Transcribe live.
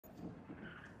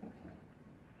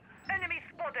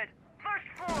spotted. First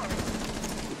floor.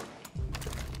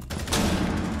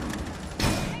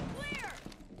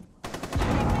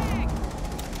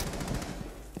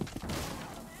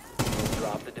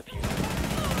 Drop the diffuser.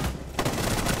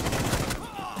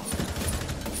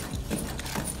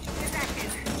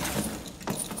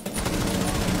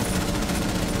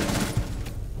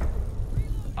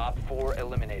 Op 4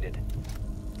 eliminated.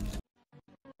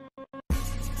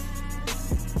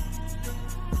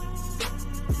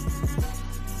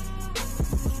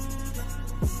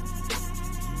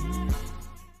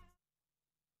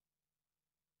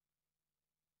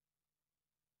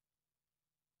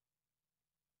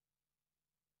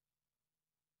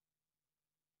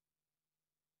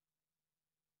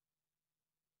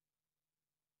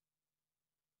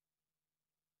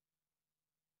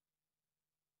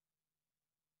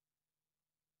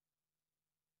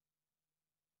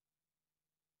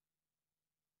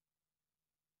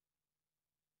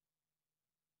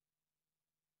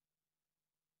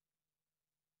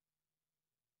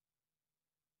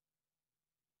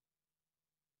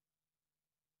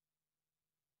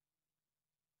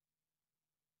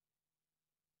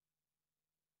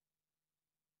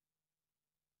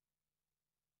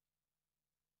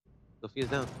 Sophia's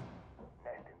down. To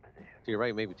your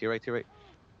right, maybe. To your right, to your right.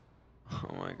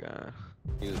 Oh my god.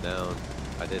 She was down.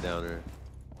 I did down her.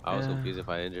 I was confused if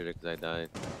I injured her because I died.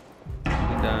 You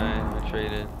died. I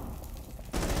traded.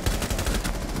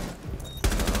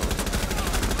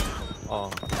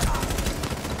 Oh.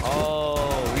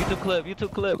 Oh, you took clip. You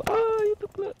took clip. Oh, you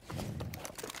took clip.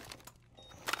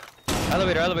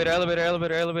 Elevator, elevator, elevator,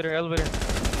 elevator, elevator, elevator.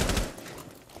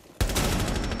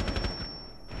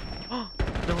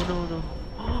 No, no, no.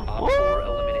 Op 4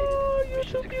 eliminated.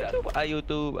 Mission successful.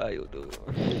 YouTube, YouTube.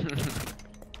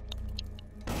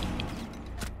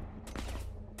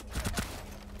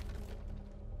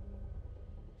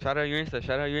 Shout out your Insta,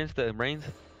 shout out your Insta, Brains.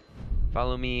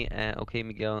 Follow me at OK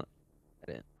Miguel.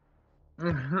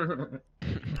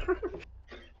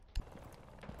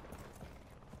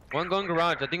 One going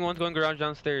garage. I think one's going garage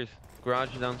downstairs.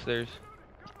 Garage downstairs.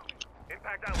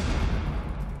 Impact out.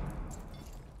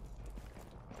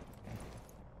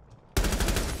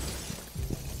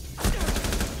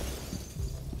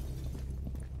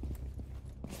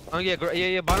 Oh yeah,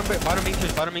 yeah, bottom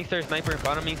main stairs, sniper,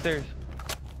 bottom main stairs.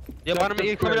 Yeah, bottom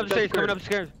main, coming upstairs, coming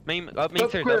upstairs. Main stairs, up main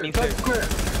stairs.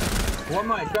 One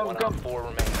mic, come. Op 4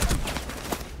 remaining.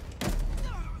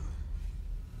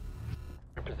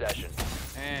 Your possession.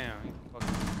 Damn.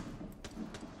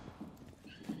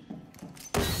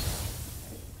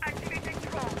 Activating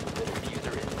drone. The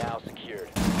diffuser is now secured.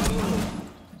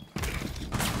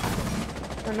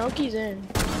 Noki's in.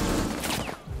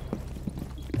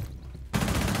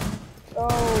 Oh,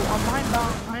 I'm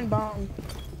behind bomb.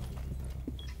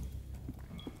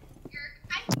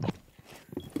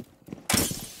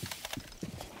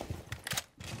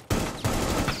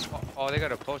 Oh, they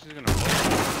got a post. He's gonna post.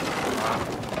 Wow.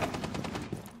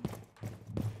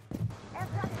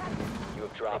 You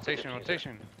have dropped the Rotation, diffuser.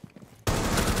 rotation.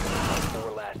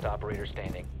 4 last operator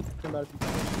standing.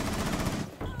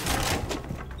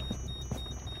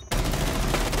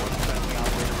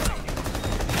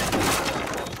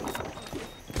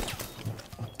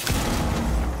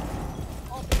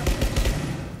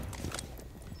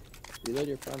 Reload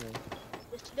your front end.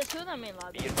 There's two of them in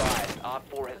lobby. Be advised, Op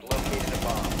 4 has located a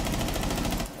bomb.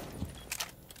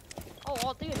 Oh,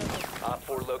 all three of them. Op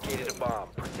 4 located a bomb.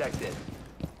 Protect it.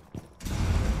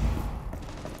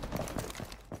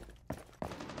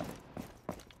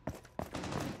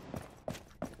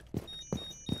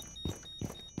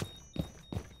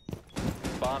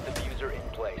 Bomb diffuser in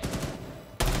place.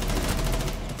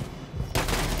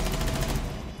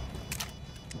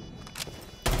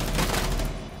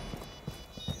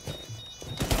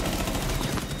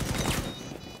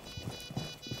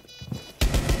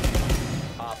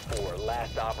 Op 4,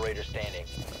 last operator standing.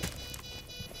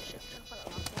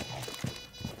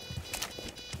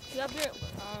 You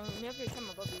have your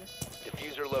camera above you.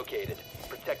 Diffuser located.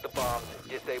 Protect the bombs.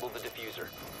 Disable the diffuser.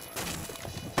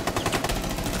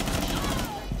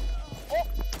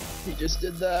 He just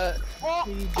did that.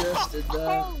 He just did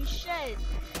that. Holy shit.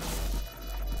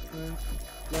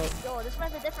 No. Yo, this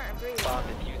man's a different breed. Bomb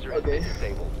diffuser has been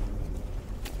disabled.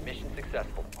 Mission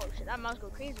successful. Oh shit, that mouse go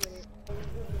crazy with it.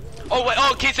 Oh wait,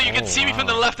 oh, okay, so you can see me from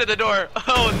the left of the door.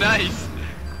 Oh, nice.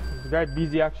 This guy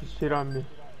busy actually shit on me.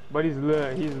 But he's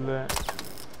lit, he's lit.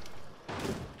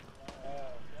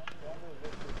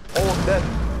 Oh, I'm dead.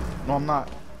 No, I'm not.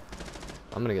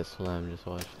 I'm gonna get slammed, just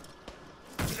watch.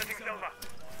 Setting Nova.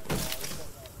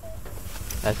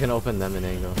 That's gonna open them in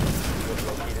angle.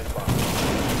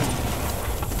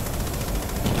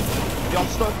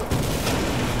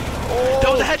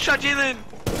 headshot,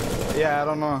 Jalen. Yeah, I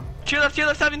don't know. To your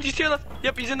left, 70, to your left.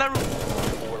 Yep, he's in that room.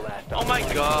 4 last Oh my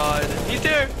god. He's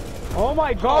there. Oh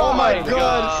my god! Oh my God.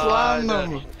 god, slam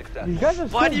them. mission successful. These guys are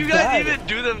Why so do you guys bad. even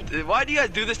do them? Why do you guys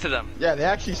do this to them? Yeah, they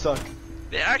actually suck.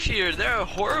 They actually are, they're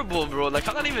horrible, bro. Like,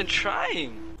 I'm not even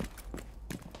trying.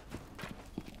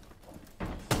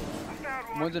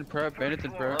 One's in prep, Bandit's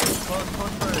in prep.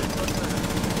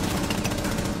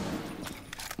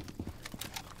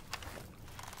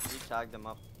 We tagged them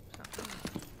up.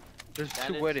 There's two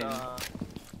Bandit's, weddings.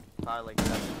 Probably like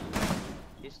 7.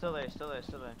 He's still there.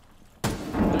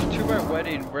 There's two at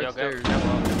wedding, red stairs.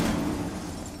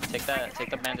 Take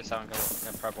the bandits out and go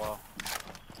prep wall.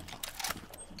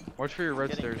 Watch for your red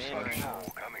Getting stairs. main right now.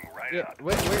 Coming right Yeah, up.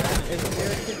 wait, is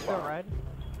there a kid still red?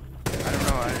 I don't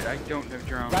know, I don't have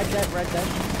drone. Red dead.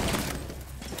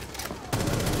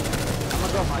 I'm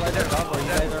gonna go fly that up, or you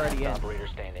guys already in. Operator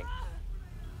standing.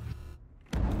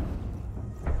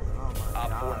 Oh my Op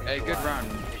 4 god. Hey, good neutralized.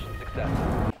 run. Mission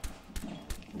successful.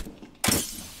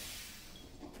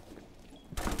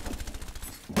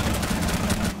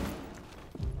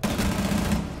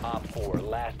 Op 4,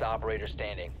 last operator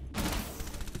standing.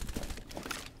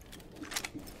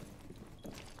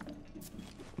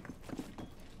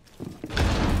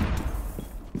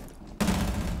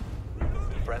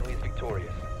 Friendly's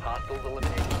victorious. Hostiles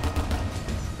eliminated.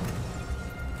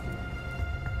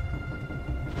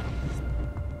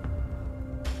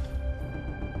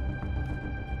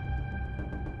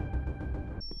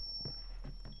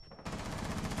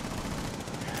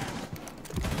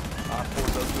 Op 4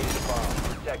 located a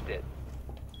bomb. Protect it.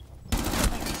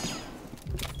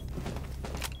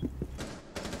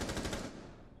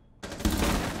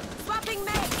 Swapping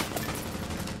mate.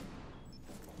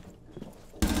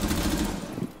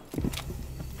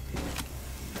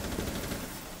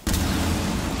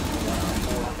 Op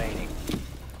 4 remaining.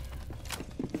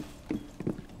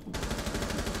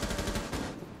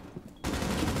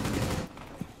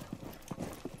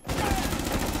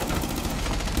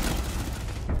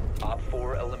 Op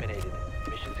 4 eliminated.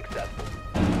 Mission successful.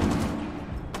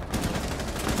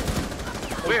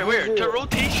 Where? To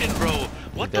rotation, bro.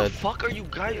 What the Dead. fuck are you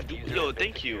guys doing? Yo,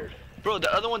 thank you. Bro,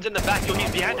 the other one's in the back. Yo,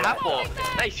 he's behind half wall.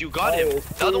 Nice, you got him.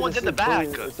 The other one's in the back.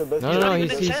 No, even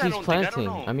he's in chat, I don't think, I don't planting.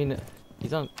 know. I mean,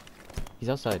 he's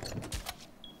outside.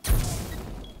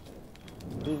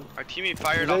 Our teammate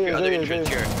fired off your other entrance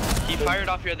here. He fired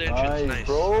off your other entrance. Nice.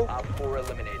 bro. Op 4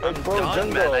 eliminated. I'm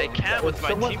done, man. I can't with my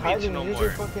teammates no use more.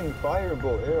 your fucking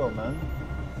firebolt arrow, man.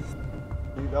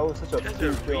 Dude, that was such a You guys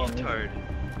are big kill on me. retard.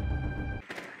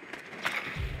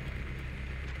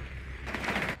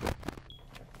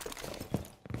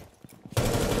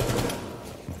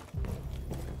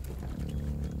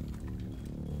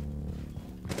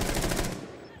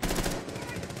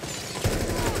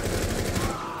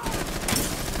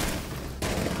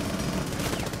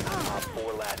 Op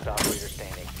 4 last operator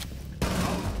standing.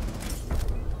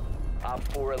 Op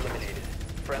 4 eliminated.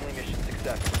 Friendly mission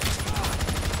successful.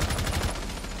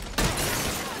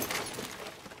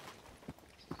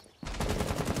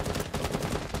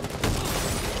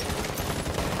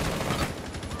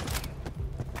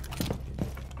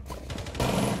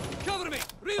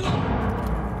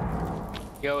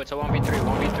 Yo, it's a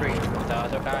 1v3. The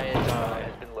other guy is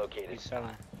Has been located. he's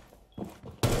selling. 1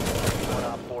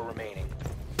 Op 4 remaining.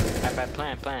 At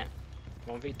plant.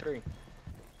 1v3.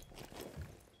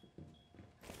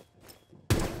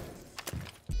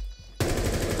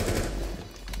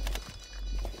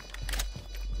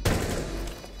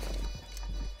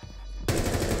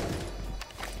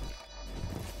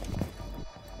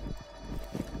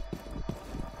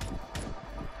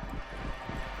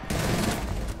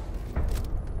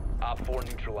 Op 4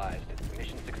 neutralized.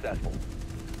 Mission successful.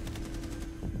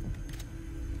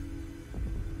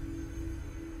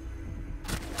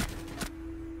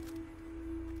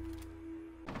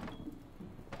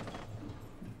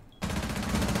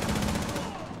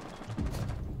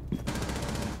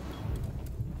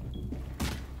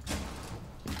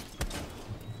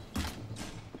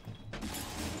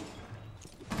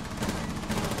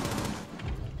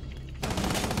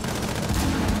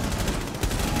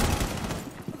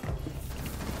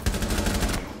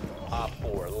 Op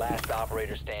 4 last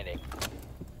operator standing.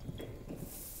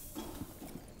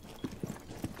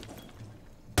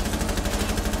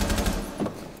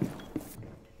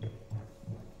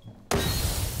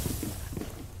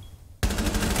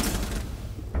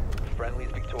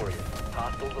 Friendly's victorious.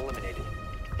 Hostiles eliminated.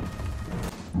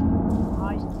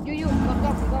 Nice. You,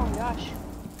 go, gosh.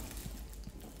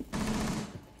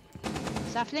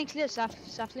 Ça flingue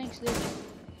slip.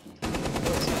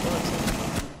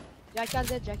 Jackal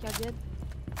dead.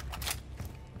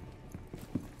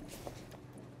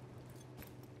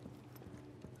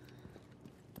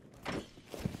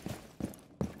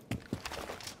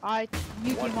 Alright,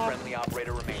 mute One him up. friendly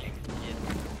operator remaining.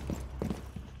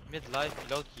 Mid-life,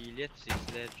 Loki, lit, 6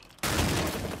 ledge.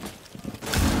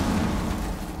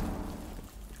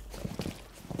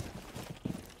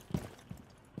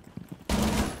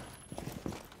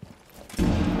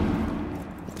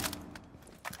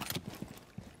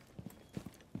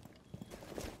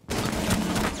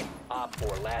 Op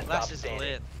 4, last Last stop is standing.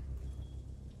 lit.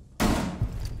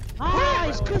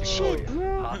 Nice, good shit,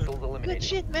 bro. Hostiles Good eliminated.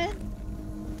 shit, man.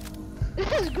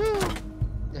 Let's go.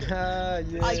 Ah,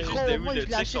 yeah. Ah, gros, moi je le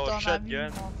l'achète tic, son en ami, shotgun.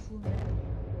 je m'en fous, man.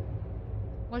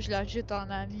 Moi je l'achète en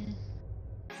ami.